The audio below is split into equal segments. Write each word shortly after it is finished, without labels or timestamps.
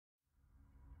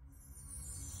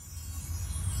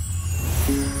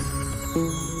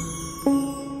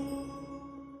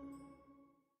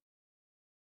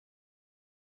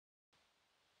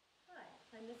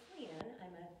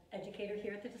educator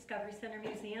here at the Discovery Center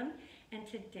Museum, and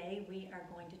today we are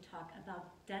going to talk about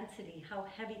density, how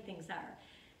heavy things are.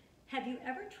 Have you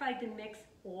ever tried to mix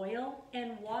oil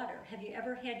and water? Have you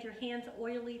ever had your hands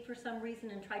oily for some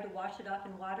reason and tried to wash it off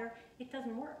in water? It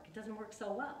doesn't work. It doesn't work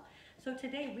so well. So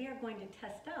today we are going to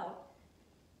test out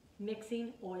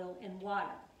mixing oil and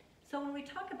water. So when we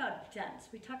talk about dense,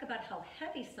 we talk about how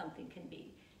heavy something can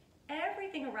be.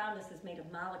 Everything around us is made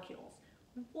of molecules.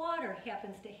 Water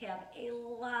happens to have a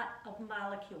lot of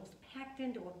molecules packed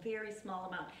into a very small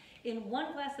amount. In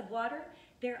one glass of water,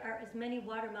 there are as many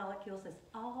water molecules as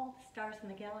all the stars in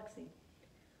the galaxy.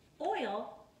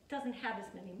 Oil doesn't have as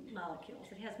many molecules.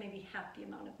 It has maybe half the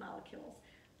amount of molecules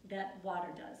that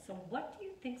water does. So what do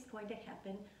you think is going to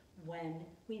happen when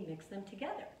we mix them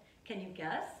together? Can you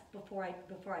guess before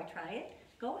I try it?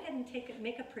 Go ahead and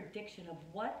make a prediction of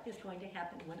what is going to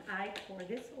happen when I pour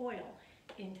this oil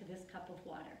into this cup of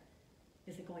water.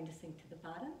 Is it going to sink to the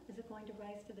bottom? Is it going to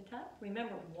rise to the top?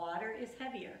 Remember, water is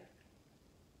heavier.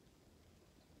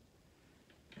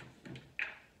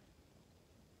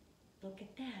 Look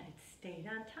at that, it stayed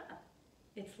on top.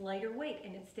 It's lighter weight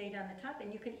and it stayed on the top,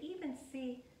 and you can even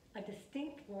see a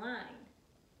distinct line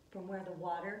from where the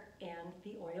water and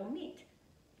the oil meet.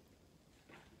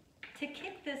 To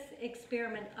kick this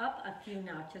experiment up a few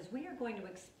notches, we are going to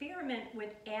experiment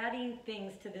with adding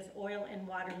things to this oil and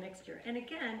water mixture. And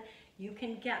again, you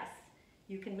can guess.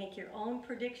 You can make your own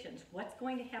predictions. What's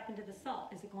going to happen to the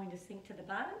salt? Is it going to sink to the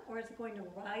bottom, or is it going to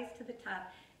rise to the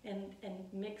top and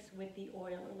mix with the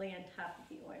oil or lay on top of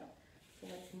the oil? So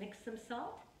let's mix some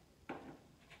salt.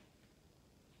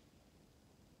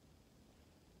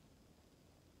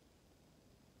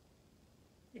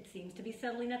 It seems to be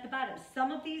settling at the bottom.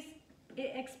 Some of these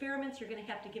experiments, you're going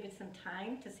to have to give it some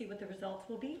time to see what the results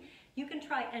will be. You can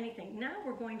try anything. Now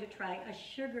we're going to try a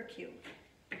sugar cube.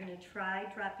 We're going to try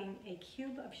dropping a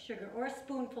cube of sugar or a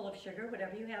spoonful of sugar,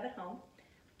 whatever you have at home.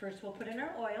 First we'll put in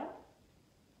our oil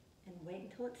and wait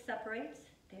until it separates.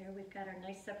 There, we've got our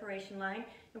nice separation line,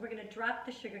 and we're going to drop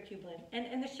the sugar cube in.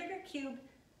 And the sugar cube,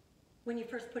 when you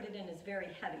first put it in, is very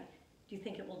heavy. Do you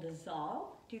think it will dissolve?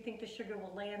 Do you think the sugar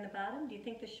will lay on the bottom? Do you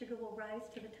think the sugar will rise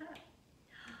to the top?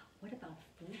 What about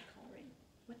food coloring?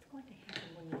 What's going to happen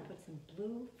when we put some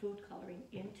blue food coloring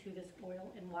into this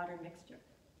oil and water mixture?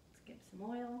 Let's get some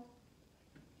oil.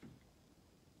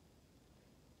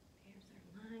 There's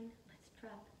our line. Let's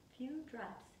drop a few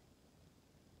drops.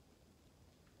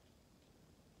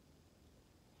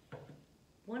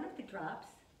 One of the drops,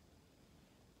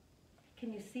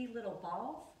 can you see little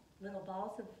balls? Little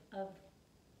balls of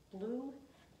blue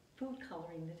food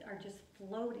coloring that are just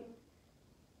floating.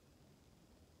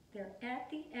 They're at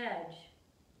the edge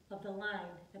of the line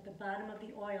at the bottom of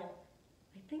the oil.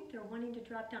 I think they're wanting to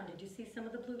drop down. Did you see some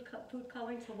of the blue food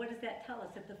coloring? So what does that tell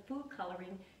us? That the food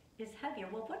coloring is heavier.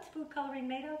 Well, what's food coloring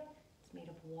made of? It's made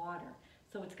of water.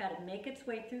 So it's got to make its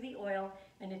way through the oil,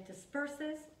 and it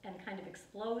disperses and kind of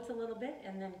explodes a little bit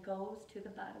and then goes to the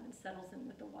bottom and settles in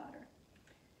with the water.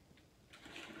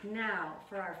 Now,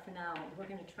 for our finale, we're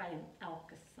going to try an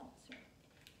Alka-Seltzer.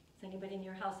 Has anybody in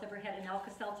your house ever had an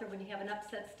Alka-Seltzer when you have an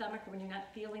upset stomach or when you're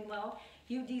not feeling well?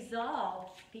 You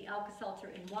dissolve the Alka-Seltzer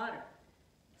in water.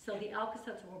 So the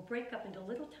Alka-Seltzer will break up into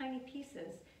little tiny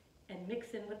pieces and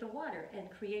mix in with the water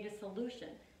and create a solution.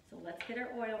 So let's get our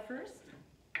oil first.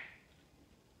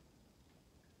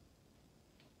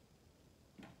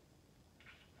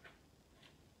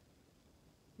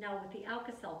 Now with the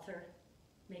Alka-Seltzer,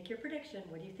 make your prediction.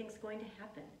 What do you think is going to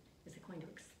happen? Is it going to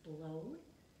explode?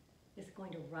 Is it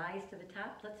going to rise to the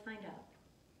top? Let's find out.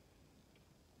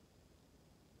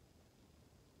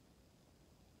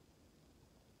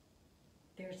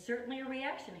 There's certainly a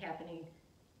reaction happening.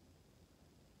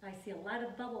 I see a lot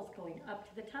of bubbles going up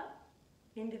to the top,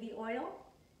 into the oil.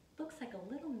 Looks like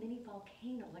a little mini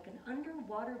volcano, like an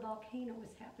underwater volcano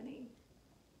is happening.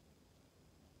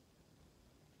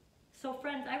 So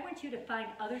friends, I want you to find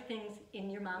other things in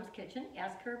your mom's kitchen,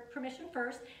 ask her permission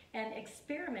first, and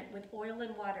experiment with oil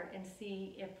and water and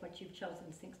see if what you've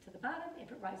chosen sinks to the bottom,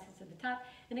 if it rises to the top,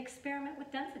 and experiment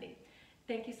with density.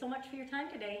 Thank you so much for your time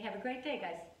today. Have a great day,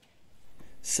 guys.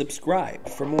 Subscribe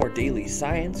for more daily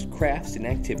science, crafts, and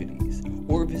activities,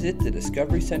 or visit the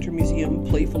Discovery Center Museum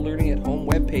Playful Learning at Home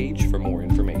webpage for more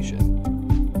information.